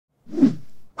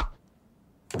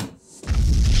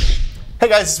Hey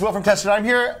guys, it's Will from Tested. I'm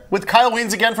here with Kyle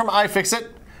Wiens again from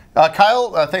iFixit.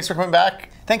 Kyle, thanks for coming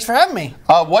back. Thanks for having me.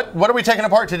 What are we taking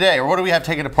apart today, or what do we have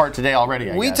taken apart today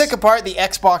already? We took apart the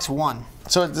Xbox One.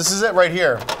 So this is it right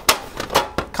here.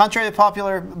 Contrary to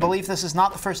popular belief, this is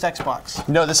not the first Xbox.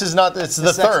 No, this is not. It's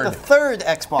the third. It's the third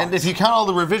Xbox. And if you count all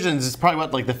the revisions, it's probably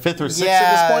what, like the fifth or sixth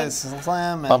at at this this point.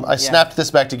 Slim and, I snapped this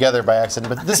back together by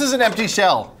accident, but this is an empty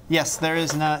shell. Yes, there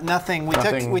is nothing. We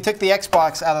took the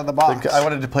Xbox out of the box. I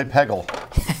wanted to play Peggle.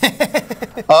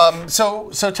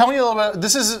 So tell me a little bit.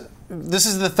 This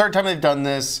is the third time they've done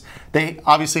this. They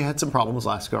obviously had some problems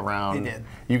last go around. They did.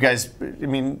 You guys, I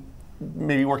mean,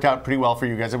 maybe worked out pretty well for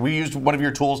you guys. We used one of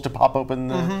your tools to pop open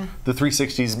the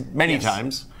 360s many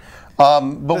times.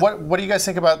 But what do you guys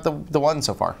think about the one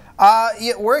so far?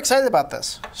 Yeah, we're excited about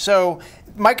this. So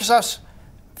Microsoft's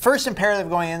first imperative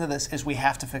going into this is we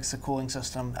have to fix the cooling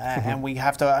system, and we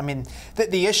have to. I mean,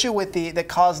 the issue with that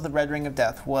caused the red ring of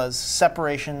death was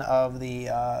separation of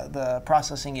the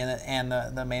processing unit and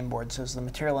the main board. So the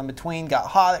material in between got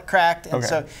hot, it cracked, and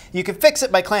so you could fix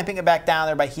it by clamping it back down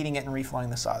there by heating it and reflowing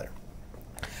the solder.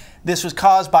 This was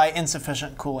caused by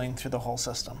insufficient cooling through the whole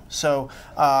system. So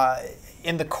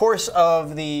in the course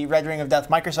of the red ring of death,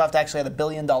 Microsoft actually had $1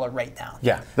 billion write-down.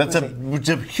 Yeah, that's a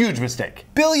huge mistake.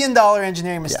 $1 billion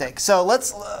engineering mistake. Yeah. So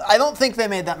I don't think they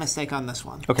made that mistake on this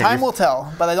one. Okay, time will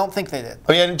tell, but I don't think they did.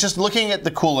 Oh yeah, and just looking at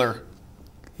the cooler,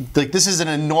 like this is an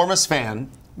enormous fan.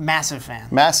 Massive fan.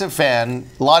 Massive fan.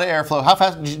 A lot of airflow. How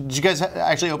fast did you guys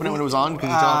actually open it when it was on? Could you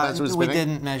tell how fast it was spinning? We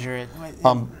didn't measure it.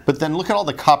 But then look at all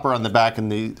the copper on the back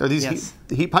and are these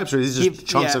heat pipes or are these just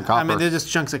chunks of copper? I mean, they're just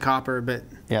chunks of copper, but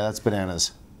yeah, that's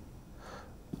bananas.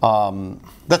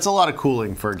 That's a lot of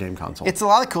cooling for a game console. It's a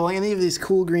lot of cooling, and they have these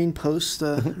cool green posts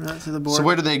right to the board. So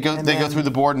where do they go? They go through the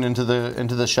board and into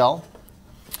the shell.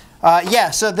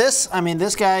 Yeah. So this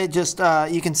guy just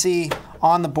you can see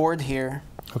on the board here.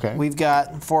 Okay. We've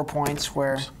got 4 points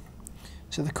where,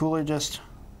 so the cooler just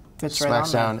fits right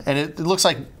on down, and it looks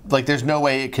like there's no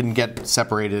way it can get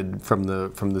separated from the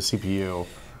CPU.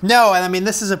 No, and I mean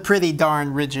this is a pretty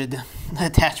darn rigid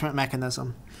attachment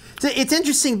mechanism. So it's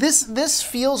interesting. This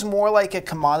feels more like a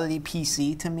commodity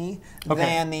PC to me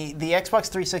than the Xbox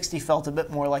 360 felt a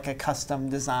bit more like a custom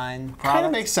design product. Kind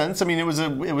of makes sense. I mean, it was a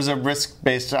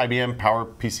RISC-based IBM Power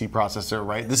PC processor,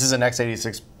 right? This is an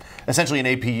x86. Essentially an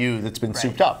APU that's been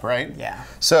souped up, right? Yeah.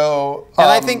 So, and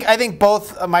I think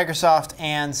both Microsoft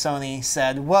and Sony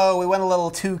said, "Whoa, we went a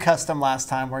little too custom last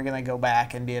time. We're going to go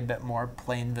back and be a bit more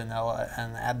plain vanilla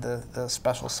and add the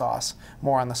special sauce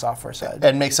more on the software side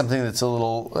and make something that's a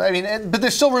little. I mean, but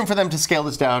there's still room for them to scale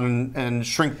this down and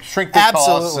shrink the costs.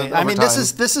 Absolutely. I mean,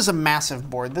 this is a massive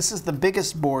board. This is the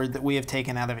biggest board that we have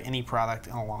taken out of any product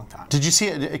in a long time. Did you see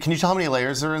it? Can you tell how many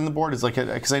layers are in the board? It's like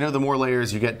because I know the more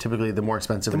layers you get, typically the more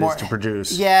expensive it is to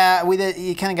produce. Yeah,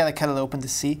 you kind of got to cut it open to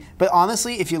see. But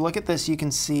honestly, if you look at this, you can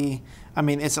see. I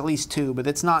mean, it's at least 2, but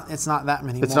it's not that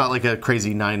many. It's not like a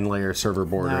crazy 9-layer server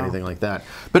board or anything like that.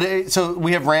 But so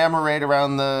we have RAM arrayed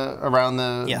around the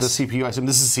CPU. I assume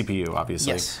this is CPU,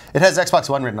 obviously. Yes. It has Xbox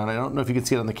One written on it. I don't know if you can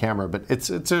see it on the camera, but it's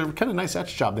a kind of nice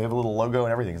etch job. They have a little logo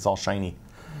and everything. It's all shiny.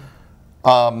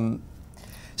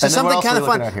 So something kind of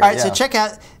fun. All right, so check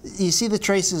out, you see the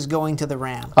traces going to the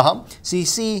RAM. So you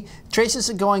see traces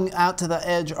going out to the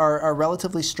edge are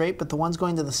relatively straight, but the ones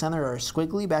going to the center are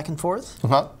squiggly back and forth.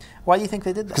 Why do you think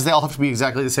they did that? Because they all have to be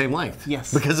exactly the same length.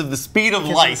 Yes. Because of the speed of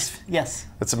light. Yes.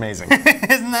 That's amazing.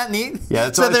 Isn't that neat?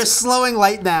 Yeah. So they're slowing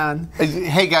light down.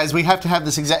 Hey guys, we have to have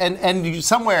this exact, and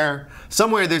somewhere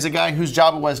there's a guy whose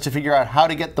job it was to figure out how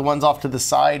to get the ones off to the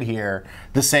side here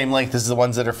the same length as the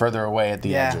ones that are further away at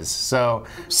the edges. So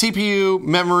CPU,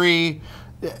 memory,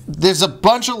 there's a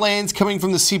bunch of lanes coming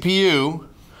from the CPU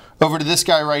over to this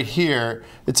guy right here.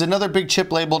 It's another big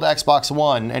chip labeled Xbox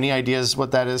One. Any ideas what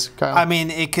that is, Kyle? I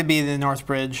mean, it could be the North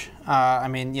Bridge. I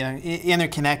mean, you know,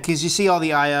 interconnect, because you see all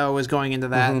the I/O is going into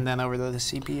that and then over to the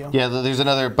CPU. Yeah, there's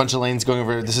another bunch of lanes going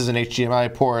over. This is an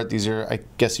HDMI port. These are, I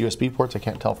guess, USB ports. I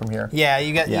can't tell from here. Yeah,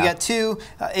 you got 2.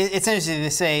 It's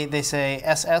interesting. They say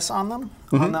SS on them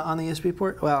on the USB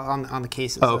port. Well, on the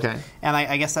cases. Oh, okay. And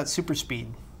I guess that's super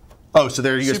speed. Oh, so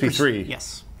they're USB 3.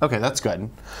 Yes. Okay, that's good.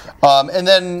 And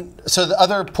then, so the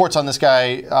other ports on this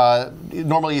guy,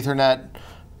 normal Ethernet.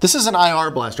 This is an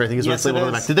IR blaster, I think is what it's labeled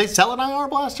on the back. Did they sell an IR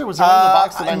blaster? Was it in the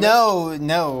box that I missed?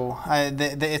 No.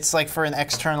 It's like for an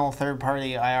external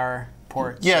third-party IR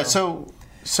port. Yeah, so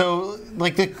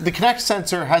like the Kinect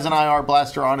sensor has an IR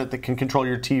blaster on it that can control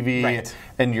your TV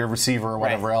and your receiver or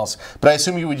whatever else. But I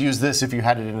assume you would use this if you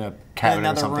had it in a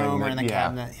cabinet or something. Room or in a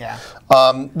cabinet, yeah.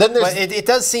 Then there's... But it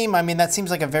does seem, I mean, that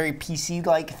seems like a very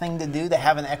PC-like thing to do, to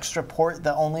have an extra port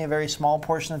that only a very small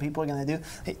portion of people are going to do.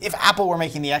 If Apple were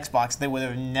making the Xbox, they would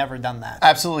have never done that.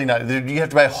 Absolutely not. You have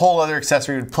to buy a whole other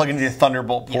accessory, you'd plug into your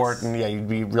Thunderbolt port, and yeah, you'd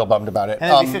be real bummed about it.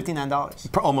 And it'd be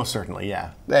 $59. Almost certainly,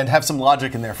 yeah. And have some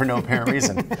logic in there for no apparent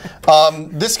reason.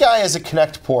 This guy has a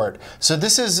Connect port. So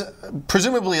this is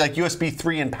presumably like USB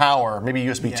 3 in power, maybe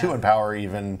USB 2 in power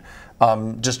even,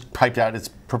 just piped out. It's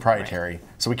proprietary.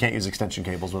 So we can't use extension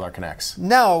cables with our Connects.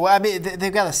 No, I mean,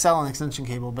 they've got to sell an extension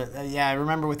cable, but yeah, I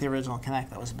remember with the original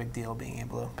Connect, that was a big deal, being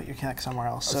able to put your Connect somewhere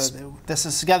else. So this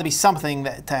has got to be something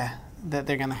that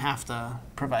they're going to have to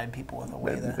provide people with a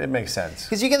way It makes sense.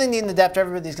 Because you're going to need an adapter.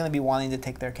 Everybody's going to be wanting to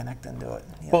take their Connect and do it.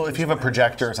 Well, if you have a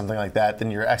projector or something like that, then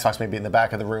your Xbox may be in the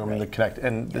back of the room and the Connect,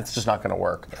 and it's just not going to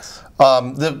work. Yes.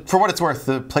 For what it's worth,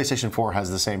 the PlayStation 4 has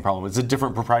the same problem. It's a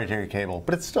different proprietary cable,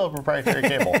 but it's still a proprietary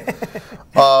cable.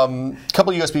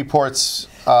 Couple USB ports,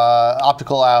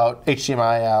 optical out,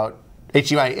 HDMI out,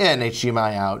 HDMI in,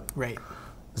 HDMI out. Right.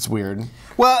 It's weird.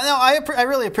 Well, no, I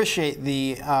really appreciate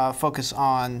the focus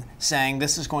on saying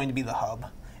this is going to be the hub.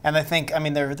 And I think, I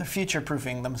mean, they're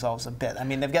future-proofing themselves a bit. I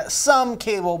mean, they've got some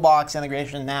cable box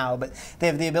integration now, but they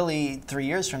have the ability 3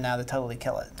 years from now to totally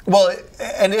kill it. Well,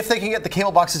 and if they can get the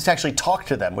cable boxes to actually talk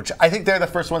to them, which I think they're the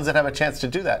first ones that have a chance to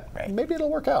do that, maybe it'll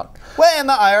work out. Well, and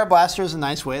the IR Blaster is a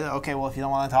nice way that, okay, well, if you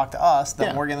don't want to talk to us,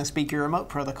 then we're going to speak your remote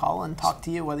protocol and talk to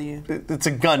you whether you... It's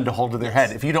a gun to hold to their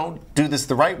head. If you don't do this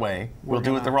the right way, we'll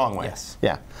do it the wrong way. Yes.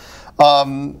 Yeah.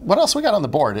 What else we got on the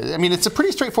board? I mean, it's a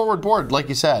pretty straightforward board, like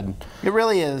you said. It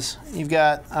really is. You've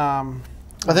got...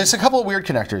 there's a couple of weird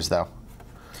connectors, though.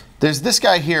 There's this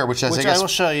guy here, which has, I guess... I will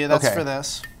show you. That's for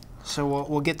this. So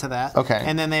we'll get to that. Okay.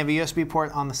 And then they have a USB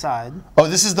port on the side. Oh,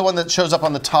 this is the one that shows up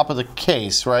on the top of the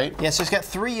case, right? Yes, so it's got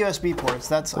 3 USB ports.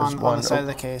 That's on the side of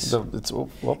the case.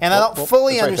 And I don't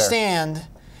fully understand...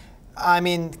 I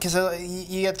mean, because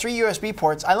you get 3 USB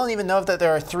ports. I don't even know if that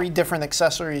there are 3 different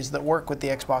accessories that work with the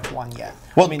Xbox One yet.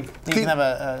 Well, I mean, you can have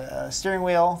a steering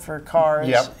wheel for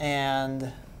cars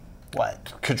and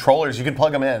what? Controllers, you can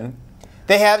plug them in.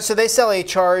 They have, so they sell a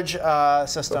charge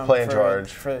system. Play and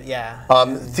charge.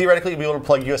 Theoretically, you'll be able to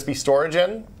plug USB storage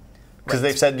in. Because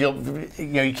they've said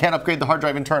you can't upgrade the hard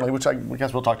drive internally, which I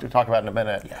guess we'll talk about in a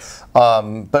minute. Yes.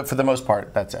 But for the most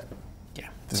part, that's it.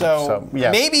 So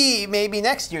maybe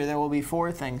next year there will be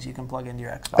 4 things you can plug into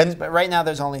your Xbox, but right now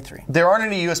there's only 3. There aren't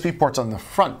any USB ports on the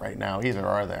front right now either,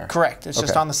 are there? Correct. It's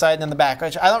just on the side and the back,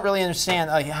 which I don't really understand.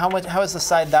 Like how is the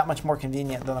side that much more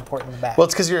convenient than a port in the back? Well,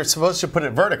 it's because you're supposed to put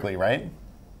it vertically, right?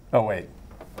 Oh wait,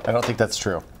 I don't think that's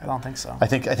true. I don't think so. I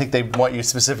think they want you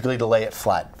specifically to lay it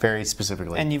flat, very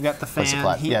specifically. And you've got the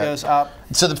fan. Heat goes up.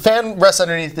 So the fan rests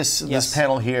underneath this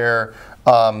panel here.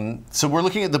 So we're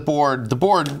looking at the board. The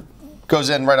board goes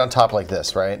in right on top like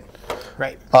this, right?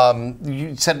 Right.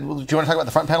 You said, do you want to talk about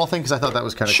the front panel thing? Because I thought that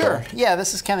was kind of cool. Yeah,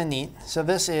 this is kind of neat. So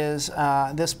this is,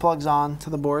 this plugs on to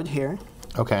the board here.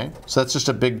 Okay, so that's just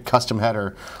a big custom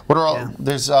header. What are all,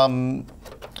 there's,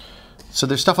 so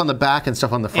there's stuff on the back and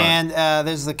stuff on the front. And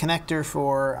there's the connector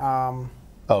for...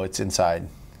 oh, it's inside.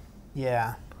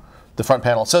 Yeah. The front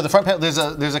panel. So the front panel, there's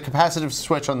a capacitive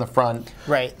switch on the front.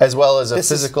 Right. As well as a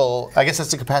physical, I guess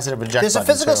that's a capacitive eject button. There's a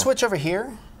physical switch over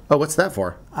here. Oh, what's that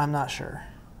for? I'm not sure.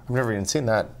 I've never even seen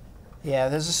that. Yeah,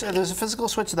 there's a physical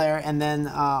switch there, and then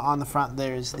on the front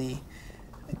there's the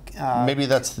maybe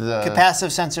that's the capacitive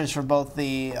sensors for both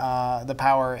the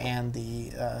power and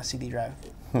the CD drive,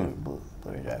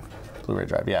 Blu-ray drive. Blu-ray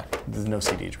drive, yeah. There's no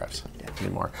CD drives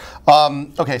anymore.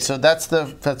 Okay, so that's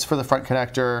for the front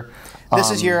connector.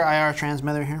 This is your IR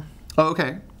transmitter here. Oh,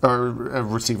 okay. Or a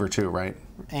receiver too, right?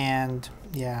 And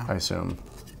yeah. I assume.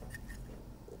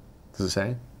 Does it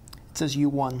say? It says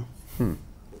U1.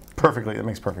 Perfectly. That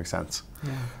makes perfect sense.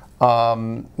 Yeah.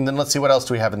 And then let's see, what else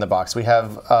do we have in the box? We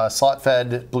have a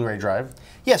slot-fed Blu-ray drive.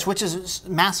 Yes, which is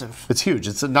massive. It's huge.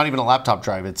 It's not even a laptop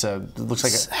drive. It looks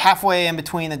like halfway in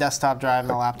between a desktop drive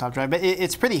and a laptop drive. But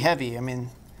it's pretty heavy. I mean,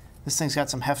 this thing's got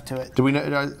some heft to it. Do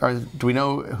we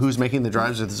know who's making the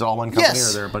drives? Is this all one company, or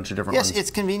are there a bunch of different ones? Yes,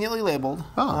 it's conveniently labeled.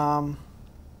 Oh.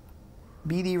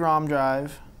 BD-ROM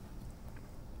drive.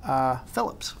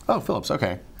 Philips. Oh, Philips.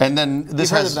 Okay. And then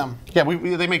this You've heard of them? Yeah,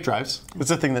 they make drives.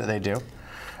 It's a thing that they do.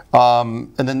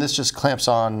 And then this just clamps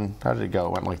on. How did it go?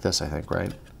 It went like this, I think,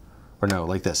 right? Or no,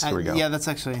 like this. Here we go. Yeah, that's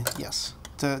actually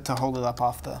to hold it up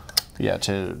off the. Yeah,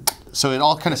 So it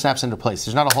all kind of snaps into place.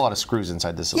 There's not a whole lot of screws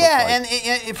inside this. Yeah, and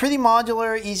it pretty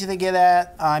modular, easy to get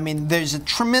at. I mean, there's a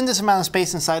tremendous amount of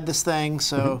space inside this thing,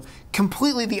 so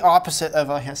completely the opposite of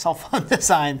a cell phone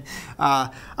design. I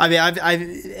mean,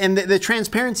 and the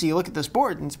transparency. You look at this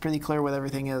board, and it's pretty clear what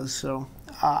everything is. So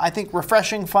I think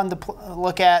refreshing, fun to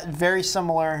look at, very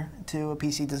similar to a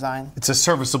PC design. It's a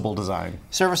serviceable design.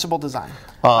 Serviceable design.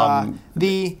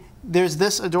 There's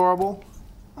this adorable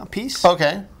piece.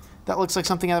 Okay. That looks like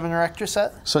something out of an Erector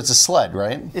set. So it's a sled,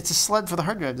 right? It's a sled for the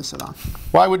hard drive to sit on.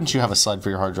 Why wouldn't you have a sled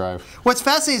for your hard drive? What's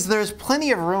fascinating is there's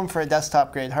plenty of room for a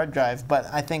desktop grade hard drive, but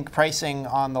I think pricing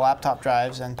on the laptop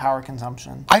drives and power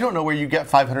consumption. I don't know where you get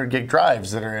 500 gig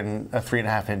drives that are in a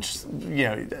 3.5 inch. You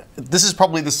know, this is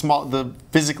probably the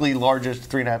physically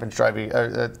largest 3.5 inch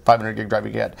drive, 500 gig drive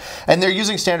you get. And they're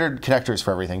using standard connectors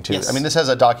for everything too. Yes. I mean, this has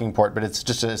a docking port, but it's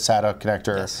just a SATA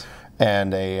connector. Yes.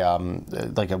 And a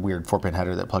like a weird 4-pin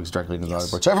header that plugs directly into the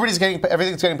motherboard. So everything's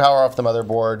getting power off the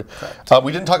motherboard.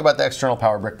 We didn't talk about the external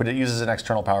power brick, but it uses an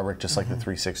external power brick just like the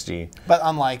 360. But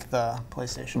unlike the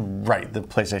PlayStation. Right, the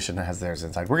PlayStation has theirs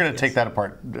inside. We're going to take that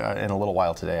apart in a little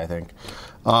while today, I think.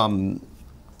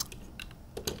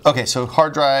 Okay, so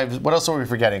hard drives. What else are we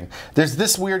forgetting? There's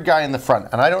this weird guy in the front,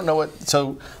 and I don't know what.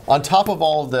 So on top of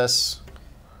all of this,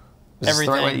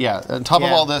 everything. Right way? Yeah, on top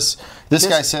of all this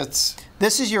guy sits.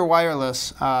 This is your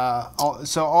wireless.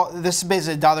 This is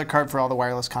basically a dotted card for all the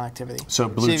wireless connectivity. So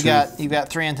Bluetooth. So you've got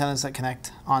 3 antennas that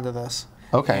connect onto this.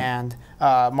 Okay. And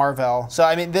Marvell. So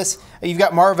I mean, you've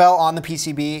got Marvell on the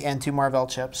PCB and 2 Marvell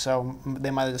chips. So they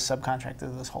might have just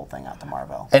subcontracted this whole thing out to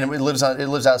Marvell. And it lives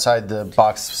outside the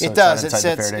box. So it does.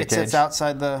 It sits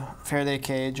outside the Faraday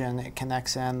cage and it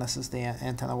connects in. This is the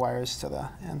antenna wires to the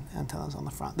antennas on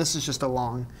the front. This is just a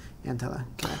long antenna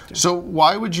connector. So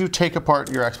why would you take apart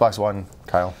your Xbox One,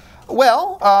 Kyle?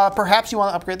 Well, perhaps you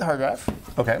want to upgrade the hard drive.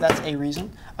 Okay. That's a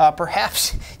reason.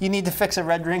 Perhaps you need to fix a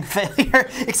red ring failure,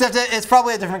 except it's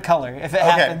probably a different color if it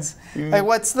happens. Like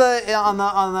what's on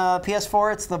the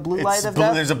PS4? It's the blue light of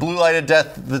death? There's a blue light of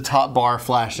death. The top bar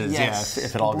flashes, yes.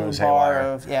 If it all goes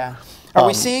haywire. Are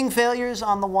we seeing failures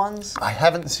on the ones? I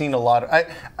haven't seen a lot.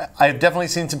 I've definitely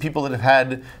seen some people that have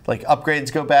had like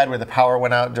upgrades go bad where the power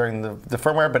went out during the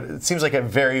firmware, but it seems like a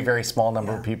very, very small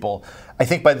number of people. I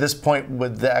think by this point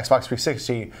with the Xbox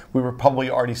 360, we were probably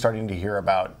already starting to hear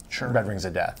about red rings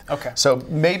of death. Okay. So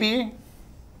maybe,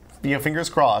 fingers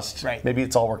crossed, maybe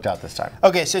it's all worked out this time.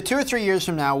 Okay, so 2 or 3 years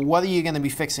from now, what are you going to be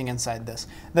fixing inside this?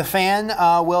 The fan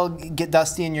will get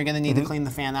dusty and you're going to need to clean the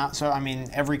fan out. So, I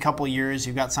mean, every couple of years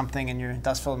you've got something in your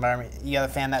dust-filled environment. You got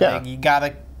a fan that big, you got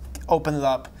to open it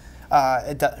up,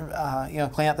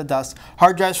 clean out the dust.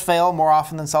 Hard drives fail more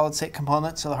often than solid-state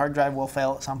components, so the hard drive will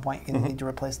fail at some point. You need to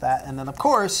replace that. And then, of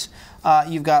course,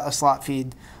 you've got a slot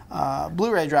feed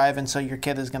Blu-ray drive, and so your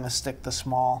kid is going to stick the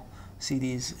small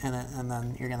CDs in it, and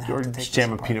then you're going to have to take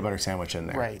jam a peanut butter sandwich in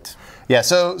there. Right. Yeah,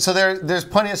 so there's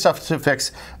plenty of stuff to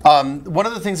fix. One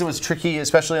of the things that was tricky,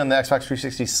 especially on the Xbox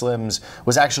 360 Slims,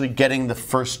 was actually getting the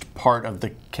first part of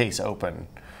the case open.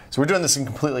 So we're doing this in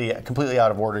completely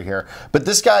out of order here. But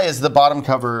this guy is the bottom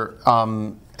cover,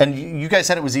 and you guys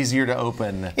said it was easier to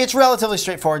open. It's relatively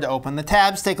straightforward to open. The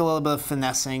tabs take a little bit of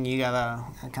finessing. You gotta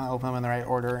kind of open them in the right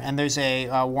order. And there's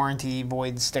a warranty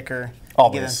void sticker to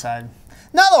get inside.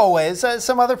 Not always.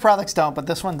 Some other products don't, but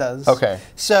this one does. Okay.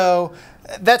 So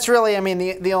that's really, I mean,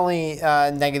 the only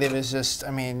negative is just,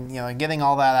 I mean, getting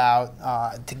all that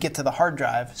out to get to the hard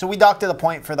drive. So we docked to the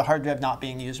point for the hard drive not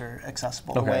being user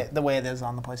accessible the way it is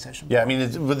on the PlayStation 4. Yeah, I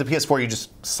mean, with the PS4, you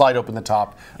just slide open the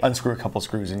top, unscrew a couple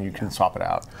screws, and you can swap it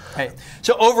out. Right.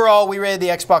 So overall, we rated the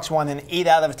Xbox One an 8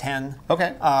 out of 10.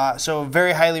 Okay. So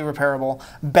very highly repairable,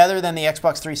 better than the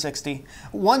Xbox 360.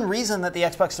 One reason that the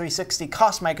Xbox 360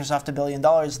 cost Microsoft $1 billion,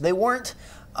 they weren't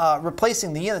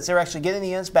replacing the units. They were actually getting the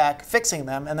units back, fixing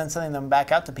them, and then sending them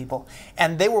back out to people.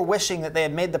 And they were wishing that they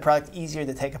had made the product easier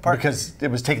to take apart. Because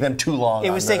it was taking them too long. It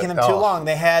was taking them too long.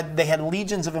 They had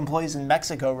legions of employees in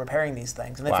Mexico repairing these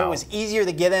things. And if it was easier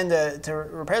to get in to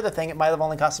repair the thing, it might have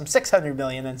only cost them $600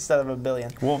 million instead of $1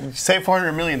 billion. Well, save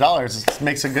 $400 million, it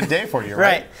makes a good day for you,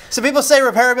 right? Right. So people say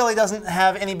repairability doesn't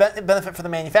have any benefit for the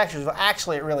manufacturers. Well,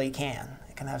 actually, it really can.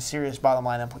 Can have serious bottom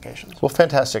line implications. Well,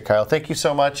 fantastic, Kyle. Thank you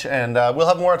so much, and we'll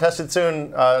have more tested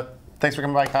soon. Thanks for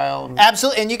coming by, Kyle.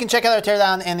 Absolutely, and you can check out our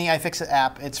teardown in the iFixit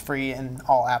app. It's free in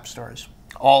all app stores.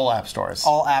 All app stores.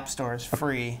 All app stores,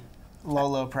 free,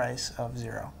 low price of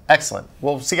 $0. Excellent.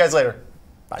 We'll see you guys later.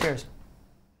 Bye. Cheers.